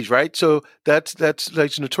 That's Biggie's, right? So that's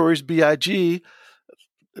like Notorious B.I.G.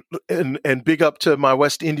 and big up to my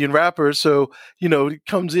West Indian rappers. So, you know, he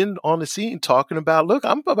comes in on the scene talking about, look,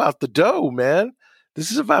 I'm about the dough, man.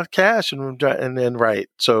 This is about cash and then right.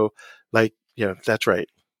 So, like, yeah, that's right.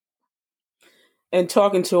 And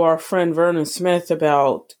talking to our friend Vernon Smith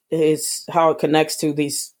about how it connects to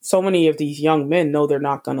so many of these young men know they're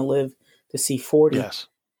not going to live to see 40. Yes.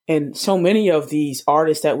 And so many of these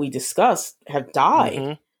artists that we discussed have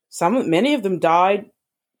died. Mm-hmm. Many of them died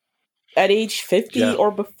at age 50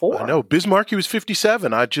 or before. I know. Biz Markie was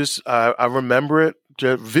 57. I remember it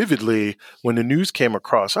vividly when the news came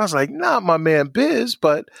across. I was like, not my man Biz,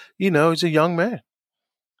 but, you know, he's a young man.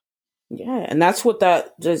 Yeah, and that's what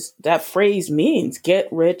that phrase means: get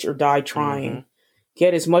rich or die trying. Mm-hmm.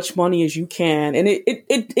 Get as much money as you can, and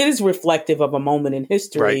it is reflective of a moment in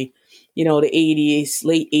history. Right. You know, the 80s,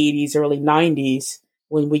 late 80s, early 90s,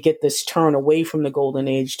 when we get this turn away from the golden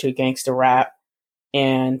age to gangster rap.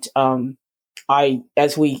 And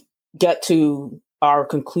as we get to our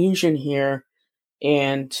conclusion here,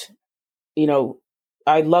 and you know,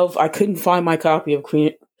 I couldn't find my copy of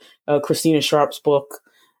Christina Sharp's book.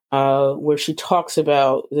 Where she talks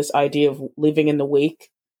about this idea of living in the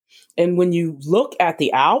wake. And when you look at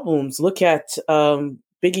the albums, look at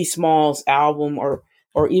Biggie Small's album or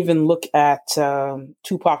even look at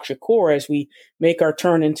Tupac Shakur as we make our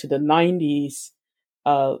turn into the 90s,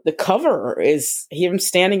 the cover is him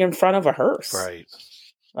standing in front of a hearse. Right.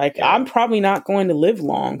 Like, yeah. I'm probably not going to live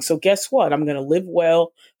long. So guess what? I'm going to live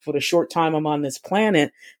well for the short time I'm on this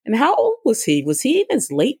planet. And how old was he? Was he in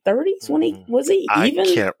his late 30s when he was he even?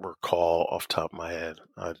 I can't recall off the top of my head.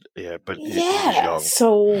 He was young.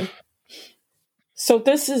 So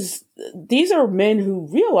these are men who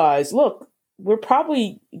realize, look, we're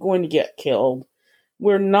probably going to get killed.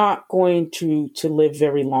 We're not going to live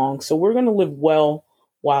very long. So we're going to live well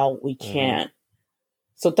while we can. Mm-hmm.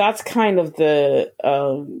 So that's kind of the,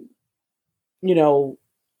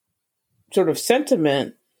 sort of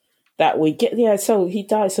sentiment that we get. Yeah, so he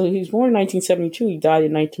died. So he was born in 1972. He died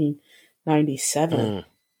in 1997.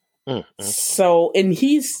 So, and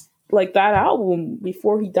he's like, that album,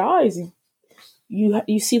 before he dies,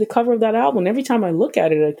 you see the cover of that album. And every time I look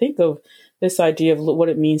at it, I think of this idea of what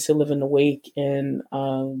it means to live in the wake. And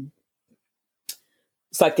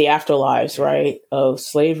it's like the afterlives, right, of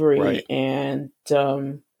slavery. Right. And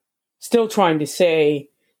still trying to say,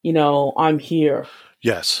 you know, I'm here.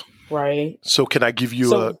 Yes. Right. So can I give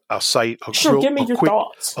you a cite? Give me your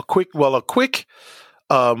thoughts. A quick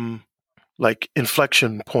like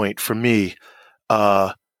inflection point for me,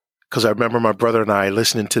 because I remember my brother and I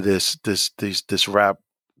listening to this rap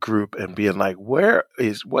group and being like, what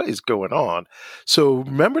is going on? So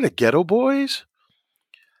remember the Ghetto Boys?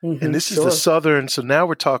 Mm-hmm, and this is the Southern. So now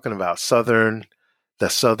we're talking about Southern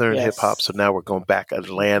hip hop. So now we're going back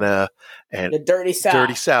Atlanta and the Dirty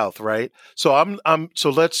South, right? So so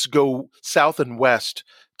let's go South and West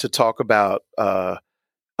to talk about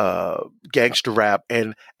gangster rap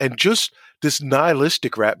and just this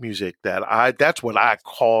nihilistic rap music that's what I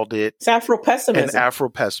called it. It's Afro-pessimism. And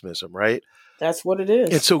Afro-pessimism, right? That's what it is.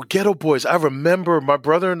 And so Ghetto Boys, I remember my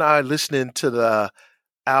brother and I listening to the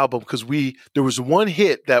album because there was one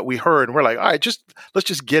hit that we heard and we're like, all right, let's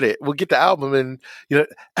just get it. We'll get the album. And,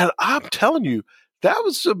 and I'm telling you,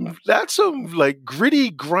 that's some like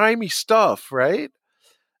gritty, grimy stuff, right?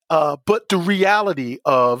 But the reality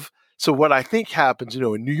of, so what I think happens, in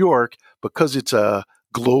New York, because it's a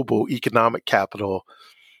global economic capital,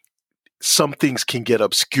 some things can get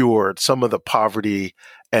obscured. Some of the poverty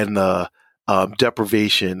and the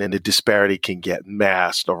deprivation and the disparity can get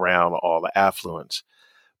masked around all the affluence.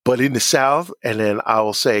 But in the South, and then I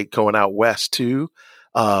will say going out west too,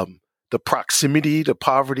 the proximity to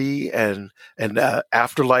poverty and the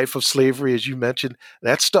afterlife of slavery, as you mentioned,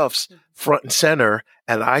 that stuff's front and center.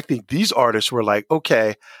 And I think these artists were like,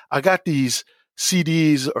 okay, I got these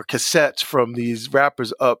CDs or cassettes from these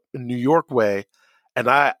rappers up in New York way, and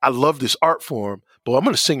I love this art form, but I'm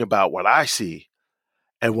going to sing about what I see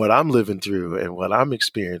and what I'm living through and what I'm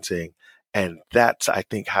experiencing. And that's, I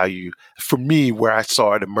think, for me, where I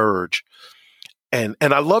saw it emerge. And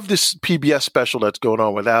I love this PBS special that's going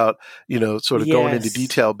on without, sort of going into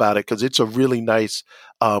detail about it, because it's a really nice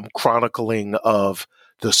chronicling of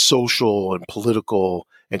the social and political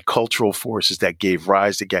and cultural forces that gave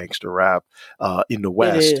rise to gangster rap in the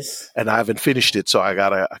West. And I haven't finished it, so I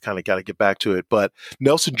kind of gotta get back to it. But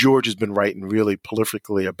Nelson George has been writing really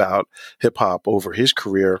prolifically about hip hop over his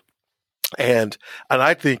career. And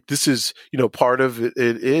I think this is, part of it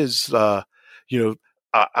is,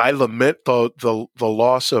 I lament the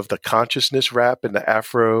loss of the consciousness rap and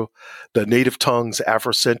the native tongues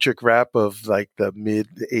Afrocentric rap of like the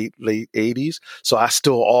late 80s. So I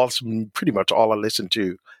still pretty much all I listen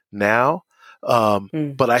to now.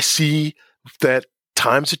 But I see that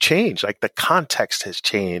times have changed. Like the context has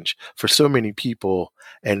changed for so many people,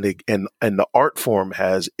 and the art form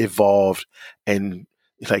has evolved and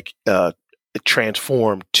it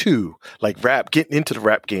transformed to like rap. Getting into the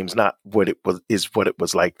rap game's not what it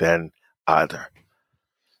was like then either.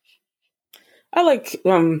 I like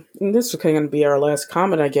this is going to be our last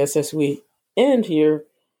comment, I guess, as we end here.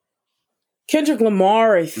 Kendrick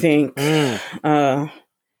Lamar, I think, has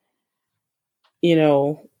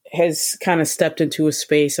kind of stepped into a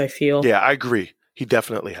space, I feel. Yeah, I agree. He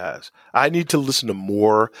definitely has. I need to listen to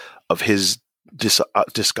more of his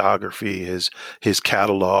discography, his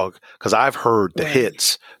catalog, because I've heard the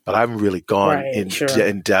hits, but I haven't really gone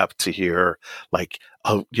in depth to hear like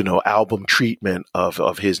album treatment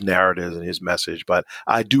of his narrative and his message. But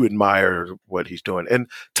I do admire what he's doing. And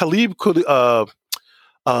Talib could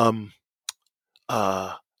who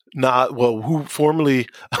formerly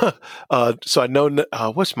so I know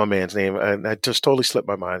what's my man's name, and I just totally slipped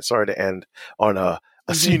my mind. Sorry to end on a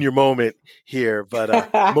senior moment here,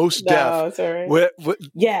 but Mos Def.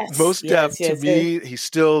 Yes, Mos Def to me, he's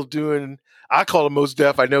still doing. I call him Mos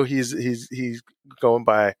Def. I know he's going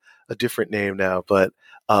by a different name now, but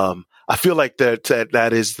I feel like that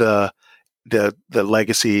is the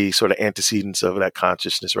legacy sort of antecedents of that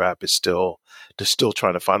consciousness rap is still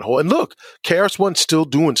trying to find a hole. And look, KRS-One's still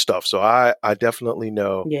doing stuff, so I definitely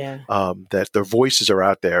know that their voices are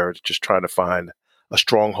out there, just trying to find a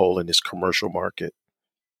stronghold in this commercial market.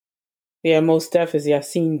 Yeah, Mos Def is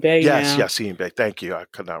Yasin Bey. Yes, now. Yasin Bey. Thank you. I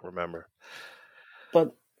could not remember.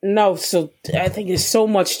 But no, so I think there's so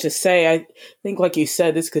much to say. I think, like you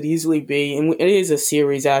said, this could easily be, and it is a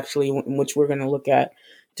series actually in which we're going to look at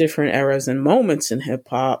different eras and moments in hip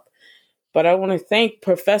hop. But I want to thank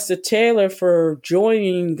Professor Taylor for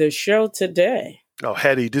joining the show today. Oh,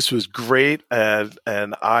 Hetty, this was great, and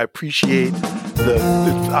I appreciate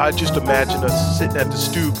I just imagine us sitting at the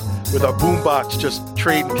stoop with our boombox, just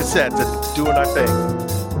trading cassettes and doing our thing.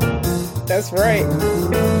 That's right.